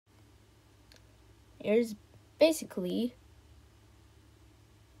Here's basically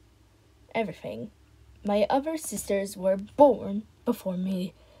everything. My other sisters were born before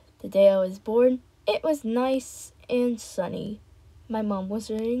me. The day I was born, it was nice and sunny. My mom was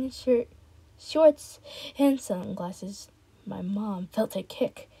wearing a shirt, shorts, and sunglasses. My mom felt a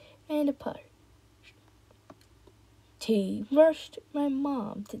kick and a push. She rushed my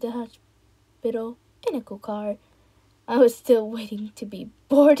mom to the hospital in a car. I was still waiting to be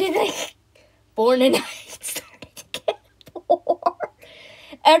born, and I started to get bored.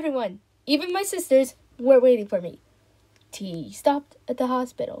 Everyone, even my sisters, were waiting for me. T stopped at the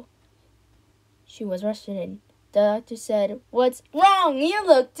hospital. She was rushed in. The doctor said, "What's wrong? You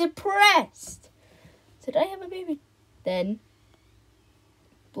look depressed." Said, "I have a baby." Then,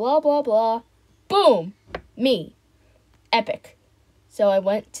 blah, blah, blah. Boom! Me. Epic. So I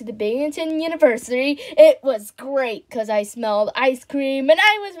went to the Binghamton University. It was great because I smelled ice cream and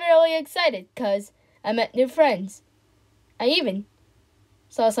I was really excited because I met new friends. I even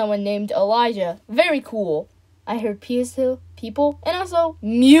saw someone named Elijah. Very cool. I heard people and also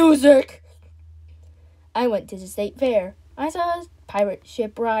music. I went to the state fair. I saw a pirate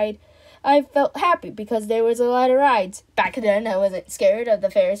ship ride. I felt happy because there was a lot of rides. Back then, I wasn't scared of the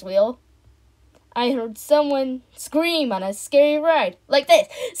Ferris wheel. I heard someone scream on a scary ride, like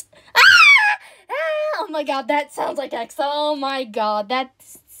this. Ah! Ah! Oh my god, that sounds like X. Oh my god,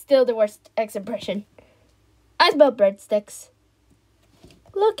 that's still the worst X impression. I smelled breadsticks.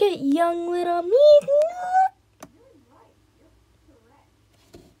 Look at young little me.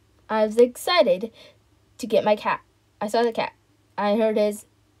 I was excited to get my cat. I saw the cat. I heard his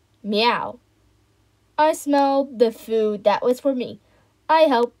meow. I smelled the food that was for me.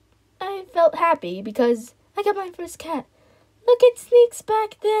 I felt happy because I got my first cat. Look at Sneaks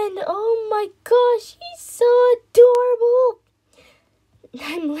back then. Oh my gosh, he's so adorable.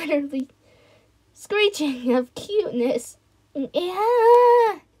 I'm literally screeching of cuteness.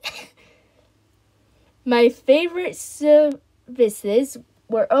 Yeah. My favorite services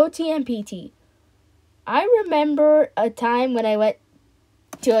were OT and PT. I remember a time when I went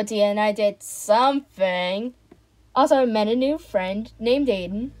to OT and I did something. Also, I met a new friend named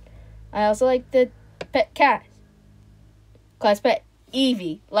Aiden. I also like the pet cat. Class pet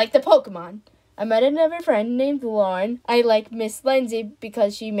Eevee, like the Pokemon. I met another friend named Lauren. I like Miss Lindsay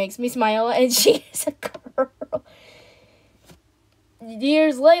because she makes me smile and she is a girl.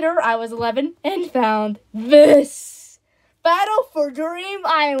 Years later, I was 11 and found this. Battle for Dream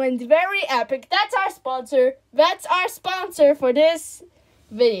Island. Very epic. That's our sponsor. That's our sponsor for this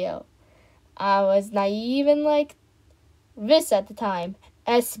video. I was naive and like this at the time.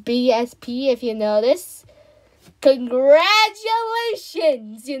 SBSP, if you know this.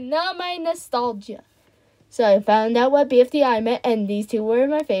 Congratulations! You know my nostalgia. So I found out what BFDI meant, and these two were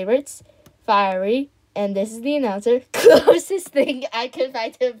my favorites. Fiery, and this is the announcer. Closest thing I could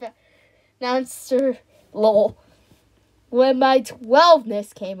find to announcer, lol. When my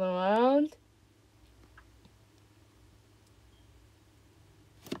 12ness came around,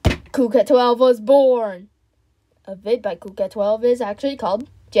 Kuka 12 was born. A vid by Kuka 12 is actually called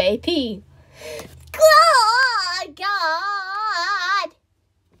JP. God!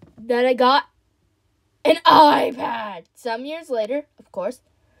 Then I got an iPad. Some years later, of course,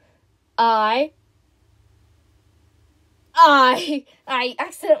 I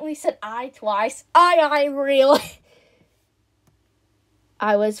accidentally said I twice. I really.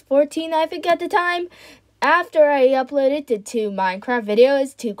 I was 14, I think, at the time. After I uploaded the 2 Minecraft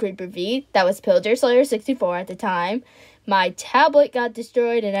videos to Creeper V, that was Pillager Slayer 64 at the time, my tablet got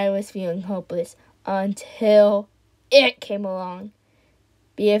destroyed and I was feeling hopeless until it came along.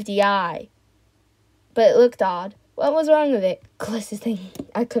 BFDI. But it looked odd. What was wrong with it? Closest thing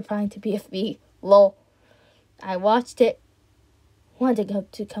I could find to BFB. Lol. I watched it.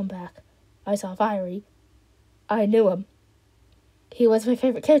 Wanted to come back. I saw Fiery. I knew him. He was my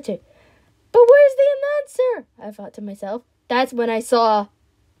favorite character. But where's the announcer? I thought to myself. That's when I saw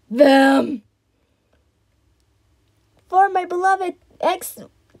them. For my beloved ex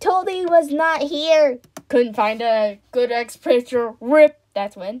told he was not here. Couldn't find a good ex picture. RIP.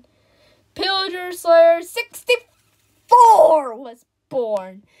 That's when Pillager Slayer 64 was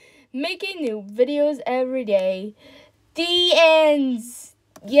born. Making new videos every day. The ends.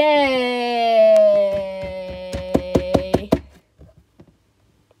 Yay.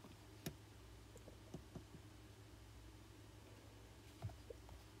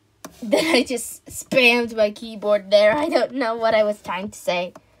 Then I just spammed my keyboard there. I don't know what I was trying to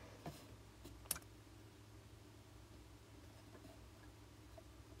say.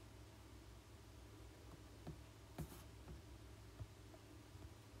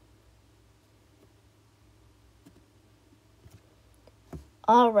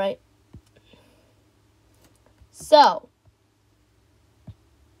 Alright. So,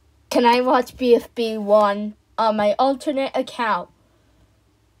 can I watch BFB1 on my alternate account?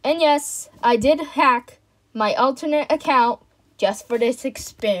 And yes, I did hack my alternate account just for this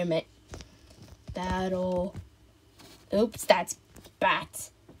experiment. Battle. Oops, that's bat.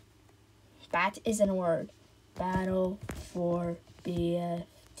 Bat isn't a word. Battle for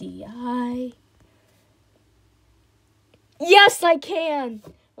BFDI. Yes, I can.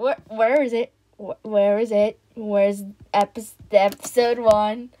 Where is it? Where is it? Where's episode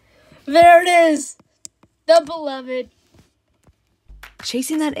 1? There it is. The beloved.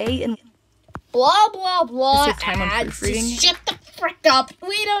 Chasing that A and Blah blah blah. Is it time on ads. proofreading? Shut the frick up.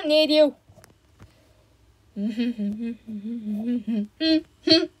 We don't need you.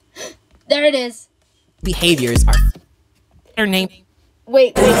 There it is. behaviors are their name.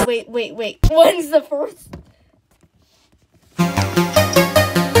 Wait. When's the first?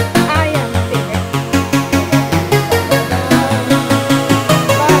 I am favorite.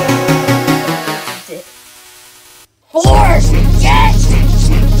 Force! Yes!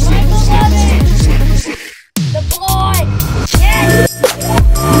 My beloved! The boy! Yes!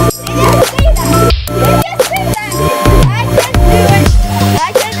 Did you see that? I can do it!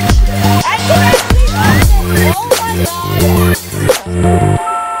 I can actually do it! Oh my god!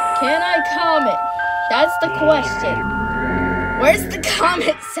 Can I comment? That's the question. Where's the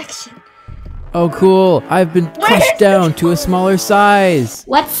comment section? Oh, cool. I've been crushed down to a smaller size.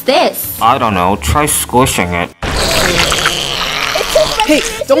 What's this? I don't know, try squishing it. Hey,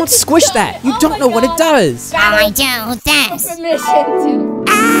 don't squish that. You don't know what it does. I do this. Permission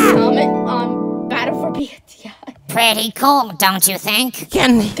to comment on Battle for BFDI. Pretty cool, don't you think?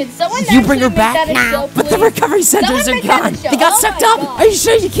 Can Could someone you bring her actually make back? that a show, But the please? recovery centers Someone are make that a gone. show. They got Oh sucked my up. God. Are you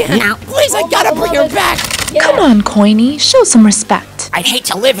sure you can? No. Please, I gotta bring her back. Yeah. Come on, Coiny, show some respect. I'd hate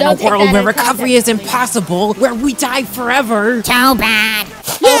to live in Don't a take world that where in recovery context, is please. impossible, where we die forever. Too bad.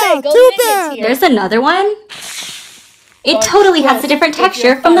 Okay, go Minions here. There's another one. It Oh, totally has yes, a different if you're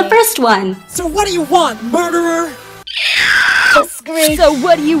texture from the funny. first one. So what do you want, murderer? The screech. So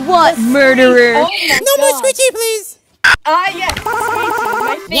what do you want, Oh murderer? my No more God. squishy, please. Yes, Screechy,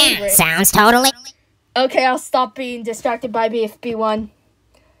 my Yeah, favorite. sounds totally. Okay, I'll stop being distracted by BFB1.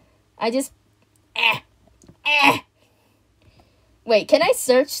 I just... Wait, can I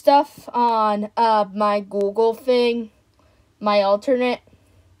search stuff on my Google thing? My alternate?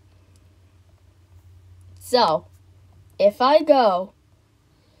 So, if I go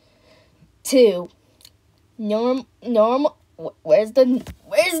to normal... Where's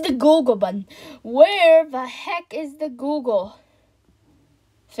the Google button? Where the heck is the Google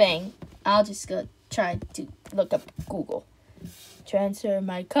thing? I'll just go try to look up Google. Transfer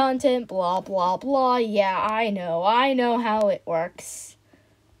my content, blah, blah, blah. Yeah, I know how it works.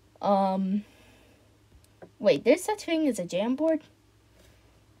 Wait, there's such thing as a Jamboard?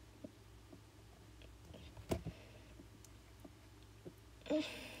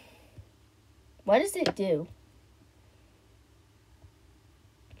 What does it do?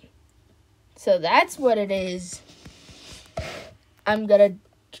 So that's what it is. I'm gonna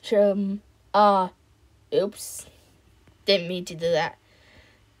oops. Didn't mean to do that.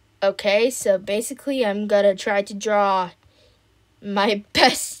 Okay, so basically I'm gonna try to draw my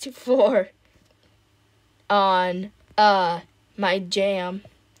best for on my jam.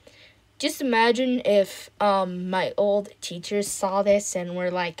 Just imagine if my old teachers saw this and were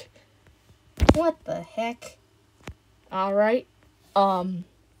like, what the heck? Alright.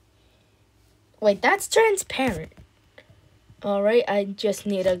 Wait, that's transparent. Alright, I just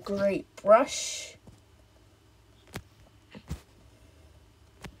need a great brush.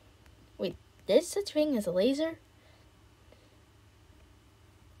 Wait, there's such thing as a laser?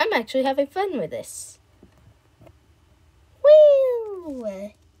 I'm actually having fun with this. Woo!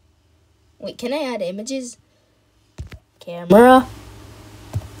 Wait, can I add images? Camera.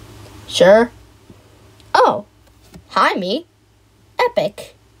 Sure. Oh. Hi, me.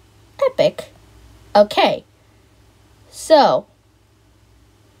 Epic. Okay. So,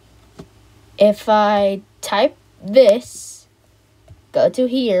 if I type this, go to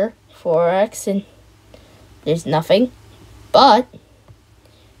here, 4x, and there's nothing. But,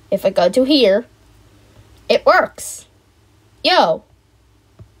 if I go to here, it works. Yo.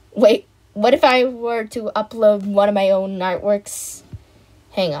 Wait, what if I were to upload one of my own artworks?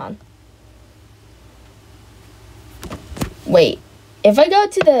 Hang on. Wait, if I go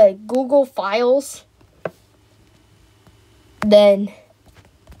to the Google Files, then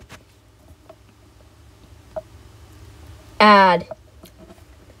add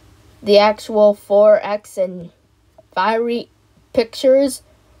the actual 4x and pictures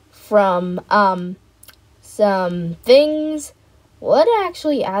from some things. Would I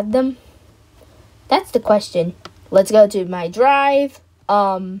actually add them? That's the question. Let's go to my drive.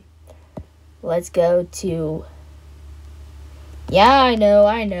 Let's go to... Yeah, I know.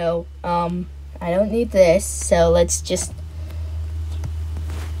 I don't need this, so let's just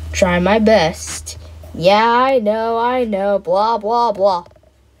try my best. Yeah, I know. Blah, blah, blah.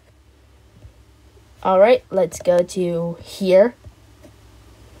 Alright, let's go to here.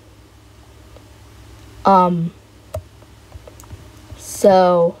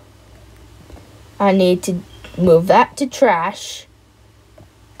 So I need to move that to trash.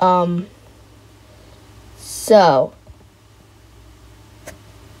 So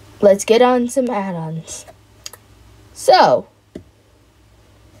let's get on some add-ons. So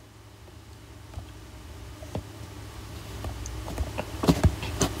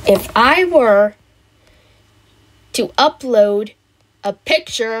if I were to upload a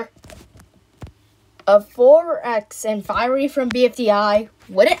picture of 4X and Fiery from BFDI,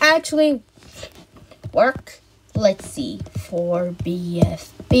 would it actually work? Let's see.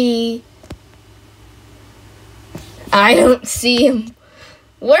 4BFB. I don't see him.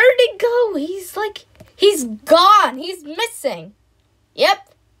 Where'd he go? He's gone. He's missing.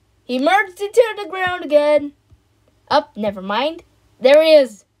 Yep. He merged into the ground again. Never mind. There he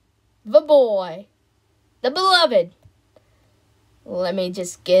is. The boy. The beloved. Let me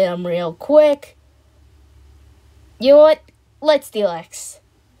just get him real quick. You know what? Let's steal X.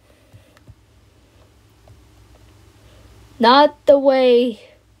 Not the way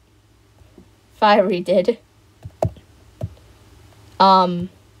Fiery did.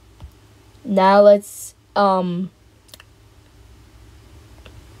 Now let's, get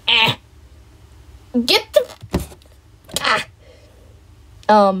the,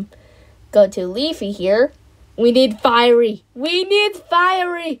 go to Leafy here. We need Fiery.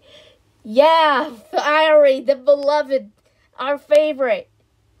 Yeah, Fiery, the beloved, our favorite.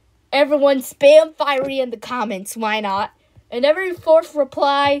 Everyone spam Fiery in the comments, why not? And every 4th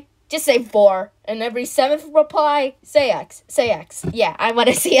reply, just say 4. And every 7th reply, say X. Yeah, I want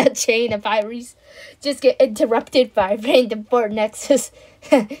to see a chain of Fieries just get interrupted by random Fortnexus.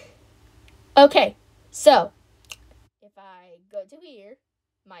 Okay, so if I go to here,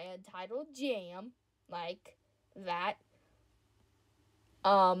 my Untitled Jam, like that.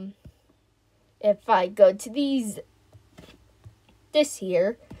 If I go to this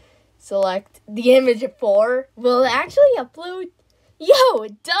here, select the image of 4, will it actually upload? Yo,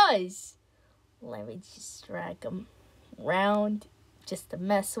 it does! Let me just drag them around just to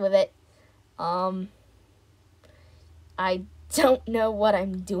mess with it. I don't know what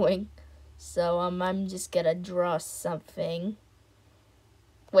I'm doing, so I'm just gonna draw something.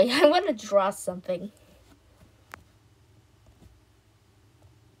 Wait, I want to draw something.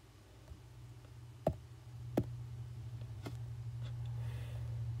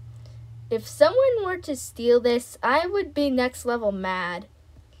 If someone were to steal this, I would be next level mad.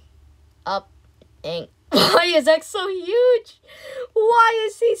 Why is X so huge? Why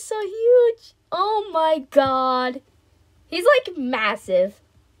is he so huge? Oh my god. He's like massive.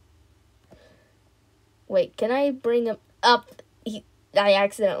 Wait, can I bring him up? I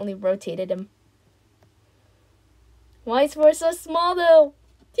accidentally rotated him. Why is 4 so small though?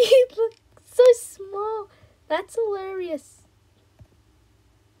 He looks so small. That's hilarious.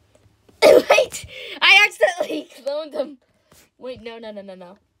 Wait, I accidentally cloned him. Wait, no.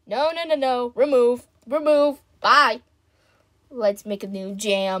 No. Remove. Bye. Let's make a new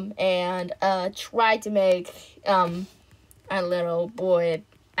jam and try to make a little boy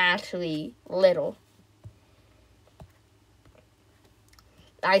actually little.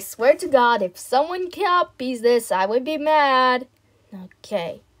 I swear to God, if someone copies this, I would be mad.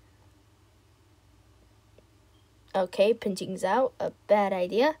 Okay, pinching's out. A bad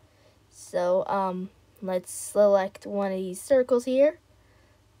idea. So, let's select one of these circles here.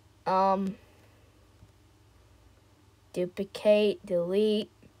 Duplicate, delete.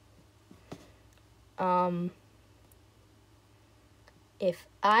 If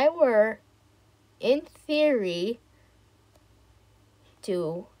I were, in theory,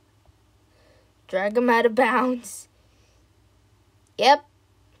 to drag them out of bounds. Yep.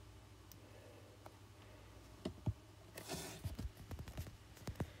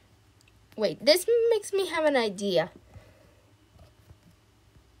 Wait, this makes me have an idea.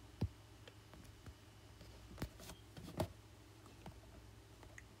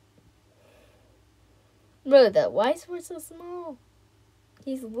 Really though, why is he so small?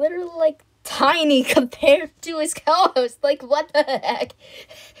 He's literally like tiny compared to his co-host. Like, what the heck?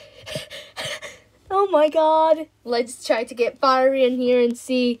 Oh Oh my god. Let's try to get fiery in here and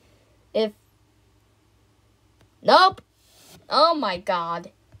see if... Nope. Oh my god.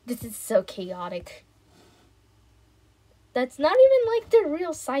 This is so chaotic. That's not even like their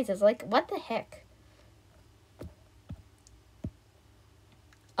real sizes. Like, what the heck?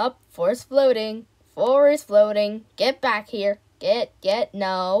 Up, 4 is floating. 4 is floating. Get back here.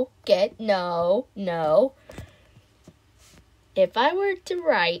 No. If I were to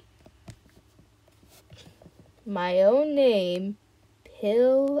write my own name,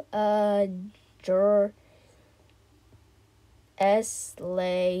 Pillager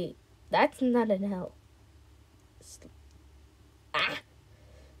Slay. That's not an L.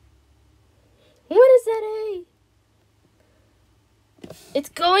 What is that A? It's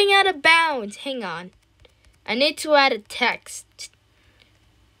going out of bounds. Hang on. I need to add a text.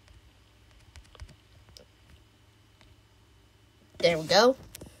 There we go.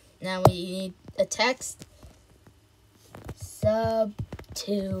 Now we need a text. Sub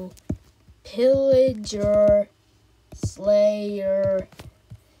to Pillager Slayer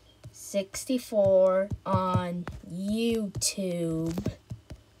 64 on YouTube.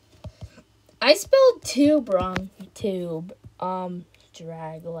 I spelled tube wrong. Tube.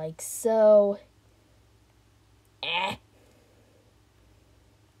 Drag like so.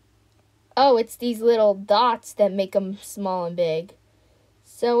 Oh, it's these little dots that make them small and big.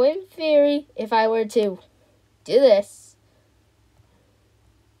 So in theory, if I were to do this,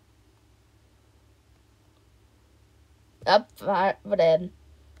 but then,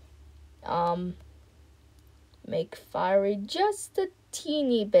 make fiery just a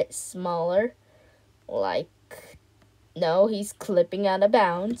teeny bit smaller, like, no, he's clipping out of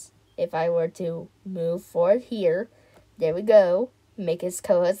bounds. If I were to move forward here, there we go. Make his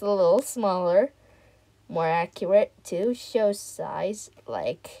co-host a little smaller, more accurate to show size,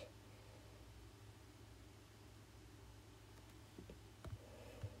 like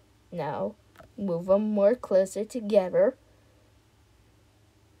now move them more closer together.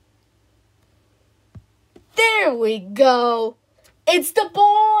 There we go. It's the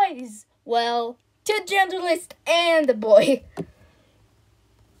boys. Well, two genderless and the boy.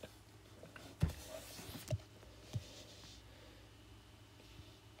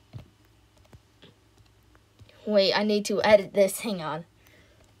 Wait, I need to edit this. Hang on.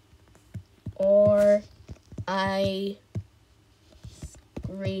 Or I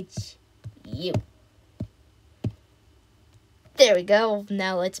reach you. There we go.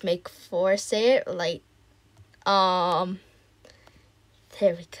 Now let's make 4 say it. Like, there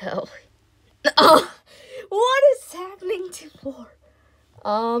we go. Oh, what is happening to 4?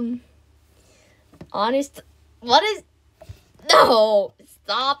 Honest, what is, no,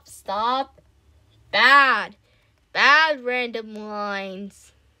 stop. Bad random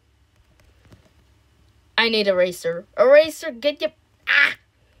lines. I need eraser. Eraser, get your,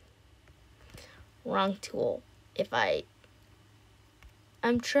 wrong tool.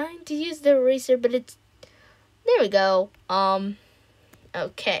 I'm trying to use the eraser, but it's, there we go.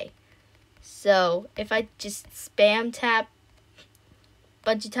 Okay. So, if I just spam tap a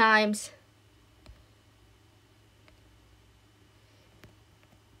bunch of times,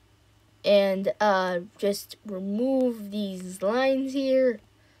 and just remove these lines here,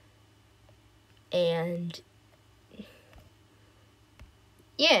 and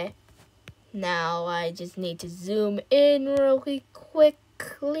yeah, now I just need to zoom in really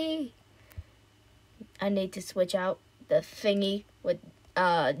quickly. I need to switch out the thingy with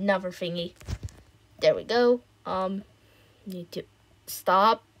another thingy. There we go. Need to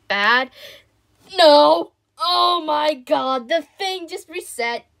stop. Bad. No. Oh my god, the thing just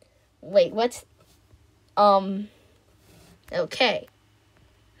reset. Wait, what? Okay.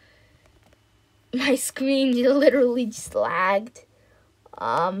 My screen literally just lagged.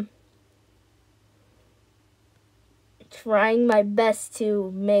 Trying my best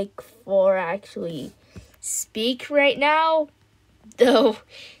to make 4 actually speak right now, though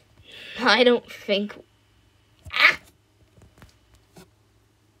I don't think.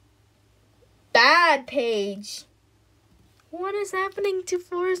 Bad page. What is happening to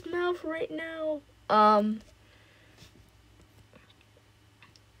 4's mouth right now?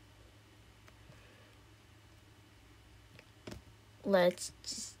 Let's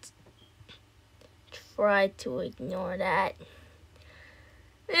just try to ignore that.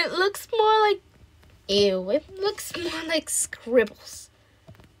 It looks more like, ew, it looks more like scribbles.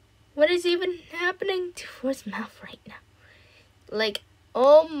 What is even happening to 4's mouth right now? Like,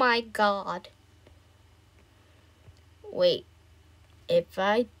 oh my god. Wait, if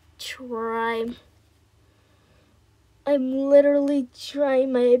I try, I'm literally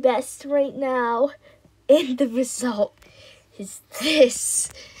trying my best right now. And the result is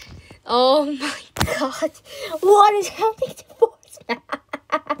this. Oh my god. What is happening to voice?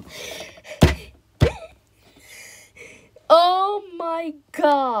 Oh my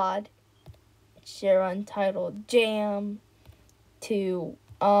god. Share Untitled Jam to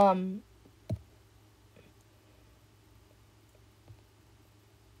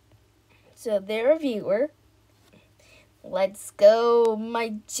so they're a viewer. Let's go.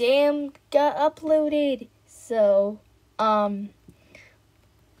 My jam got uploaded. So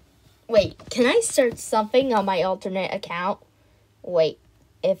wait, can I search something on my alternate account? Wait,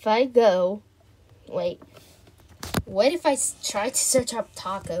 if I go, wait, what if I try to search up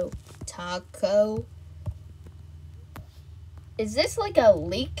taco? Taco. Is this like a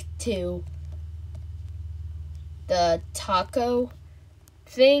leak to the taco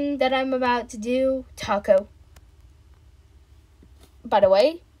thing that I'm about to do? Taco. By the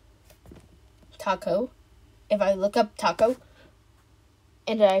way, taco. If I look up taco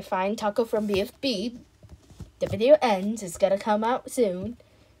and I find taco from BFB, the video ends. It's gonna come out soon.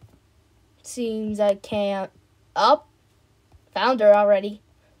 Seems I can't. Up. Found her already.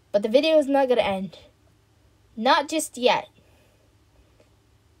 But the video is not gonna end. Not just yet.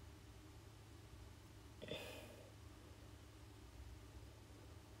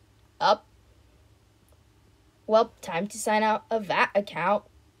 Up. Well, time to sign out of that account.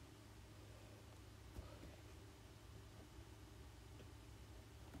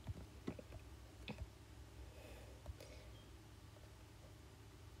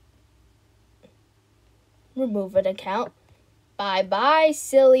 Remove an account. Bye-bye,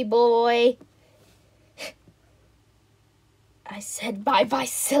 silly boy. I said bye-bye,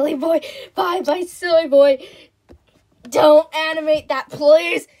 silly boy. Bye-bye, silly boy. Don't animate that,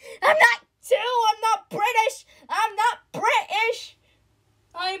 please. I'm not British. I'm not British.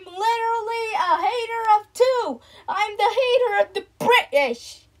 I'm literally a hater of two. I'm the hater of the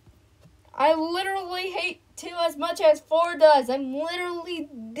British. I literally hate two as much as four does. I'm literally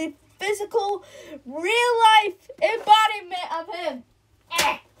the physical, real-life embodiment of him.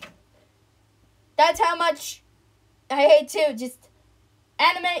 That's how much I hate two. Just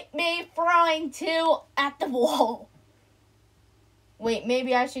animate me throwing two at the wall. Wait,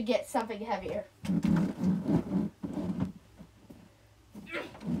 maybe I should get something heavier.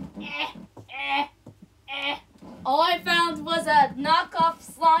 All I found was a knockoff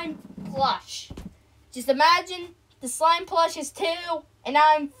slime plush. Just imagine the slime plush is 2 and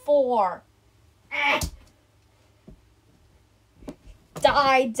I'm 4.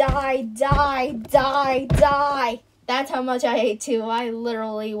 Die, die, die, die, die. That's how much I hate 2. I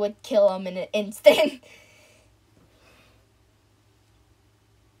literally would kill him in an instant.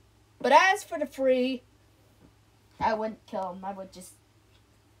 But as for the free, I wouldn't kill him. I would just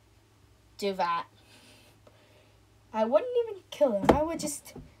do that. I wouldn't even kill him. I would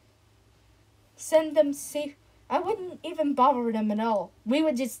just send them safe. I wouldn't even bother them at all. We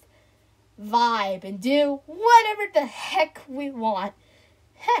would just vibe and do whatever the heck we want.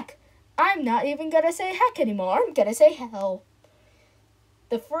 Heck, I'm not even gonna say heck anymore. I'm gonna say hell.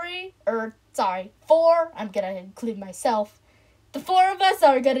 The 4, I'm gonna include myself. The 4 of us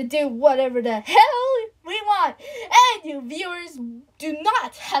are gonna do whatever the hell we want. And you viewers do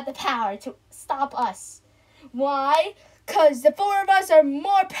not have the power to stop us. Why? Because the 4 of us are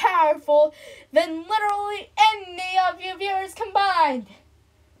more powerful than literally any of you viewers combined.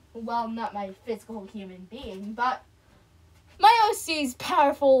 Well, not my physical human being, but my OC's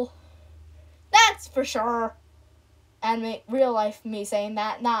powerful. That's for sure. And real life me saying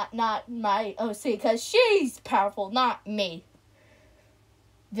that, not my OC, because she's powerful, not me.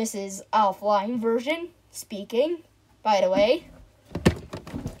 This is offline version speaking, by the way.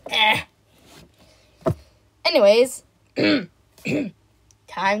 Anyways,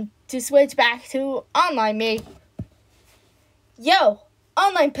 time to switch back to online me. Yo,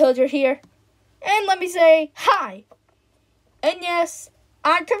 online pillager here. And let me say hi. And yes,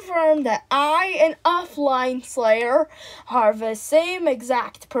 I confirm that I and Offline Slayer are the same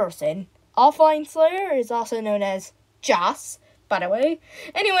exact person. Offline Slayer is also known as Joss, by the way.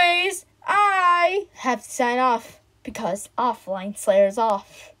 Anyways, I have to sign off because Offline Slayer's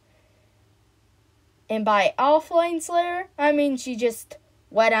off. And by Offline Slayer, I mean she just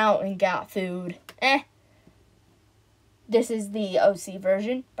went out and got food. This is the OC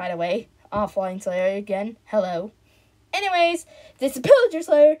version, by the way. Offline Slayer again. Hello. Anyways, this is Pillager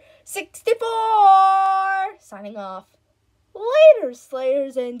Slayer 64 signing off. Later,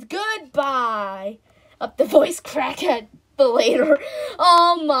 Slayers, and goodbye. Up the voice crack at the later.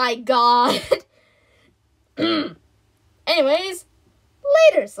 Oh my god. Anyways,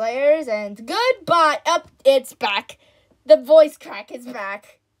 Later, Slayers, and goodbye. Up, it's back. The voice crack is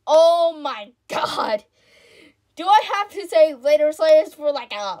back. Oh my god. Do I have to say later, Slayers, for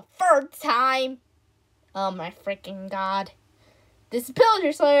like a third time? Oh my freaking god. This is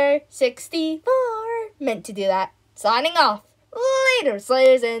Pillager Slayer 64. Meant to do that. Signing off. Later,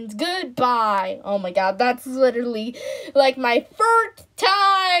 Slayers, and goodbye. Oh my god, that's literally like my first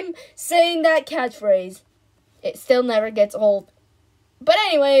time saying that catchphrase. It still never gets old. But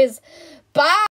anyways, bye.